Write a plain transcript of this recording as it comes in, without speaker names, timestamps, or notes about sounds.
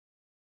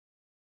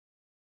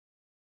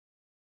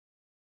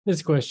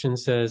This question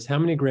says, how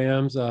many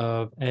grams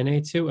of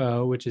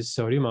Na2O, which is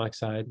sodium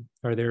oxide,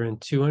 are there in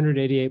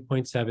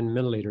 288.7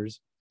 milliliters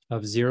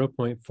of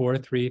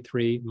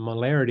 0.433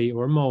 molarity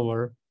or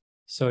molar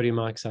sodium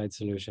oxide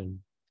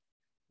solution?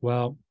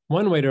 Well,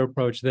 one way to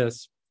approach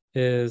this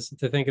is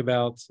to think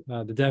about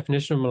the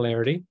definition of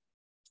molarity.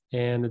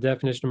 And the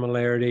definition of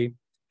molarity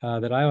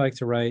that I like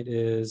to write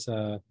is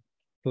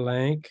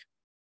blank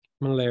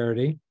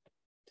molarity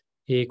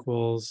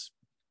equals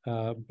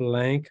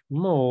blank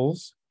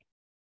moles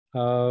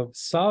of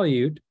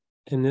solute,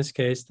 in this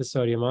case, the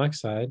sodium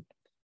oxide,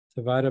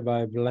 divided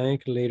by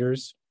blank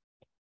liters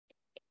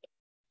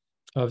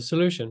of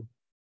solution.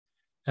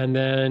 And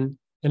then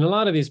in a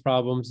lot of these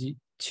problems,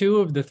 two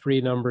of the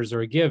three numbers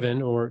are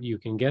given, or you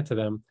can get to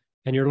them,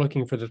 and you're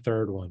looking for the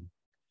third one.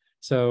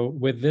 So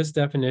with this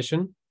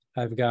definition,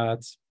 I've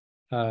got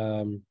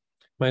my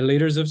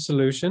liters of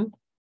solution.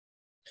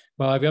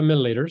 Well, I've got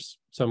milliliters,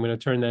 so I'm going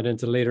to turn that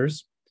into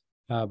liters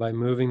by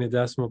moving the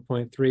decimal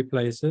point 3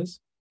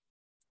 places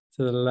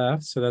to the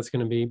left. So that's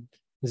going to be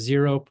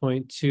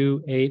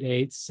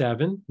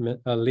 0.2887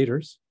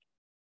 liters.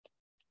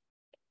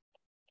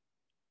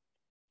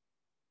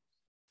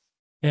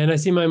 And I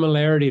see my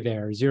molarity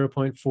there,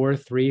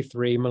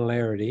 0.433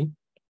 molarity.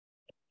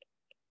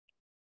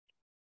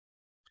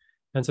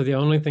 And so the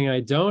only thing I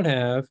don't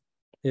have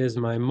is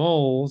my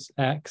moles,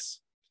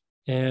 X.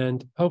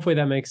 And hopefully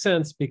that makes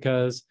sense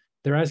because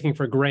they're asking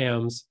for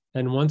grams.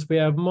 And once we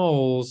have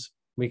moles,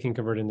 we can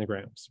convert into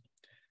grams.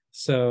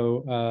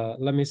 So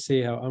let me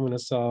see how I'm going to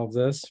solve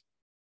this.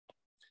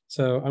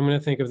 So I'm going to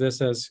think of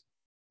this as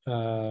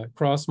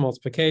cross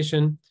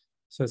multiplication.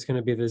 So it's going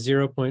to be the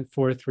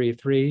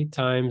 0.433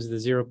 times the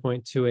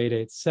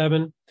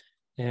 0.2887.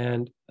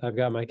 And I've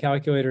got my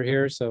calculator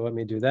here, so let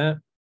me do that.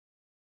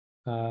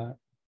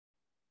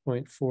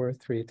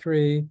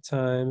 0.433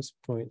 times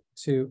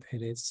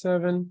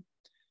 0.2887.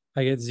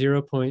 I get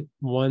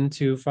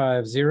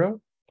 0.1250.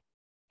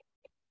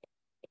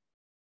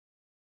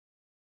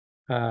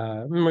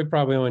 We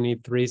probably only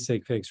need 3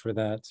 sig figs for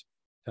that.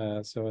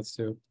 So let's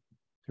do,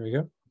 here we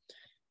go,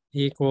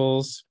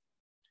 equals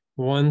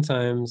 1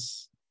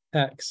 times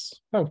X.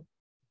 Oh,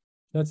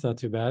 that's not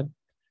too bad.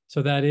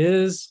 So that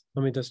is,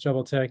 let me just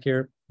double check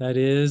here. That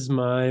is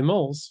my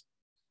moles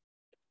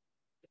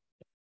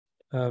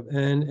of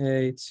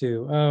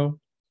Na2O.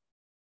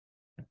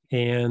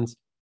 And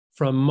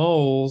from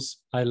moles,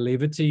 I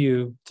leave it to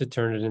you to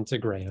turn it into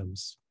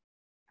grams.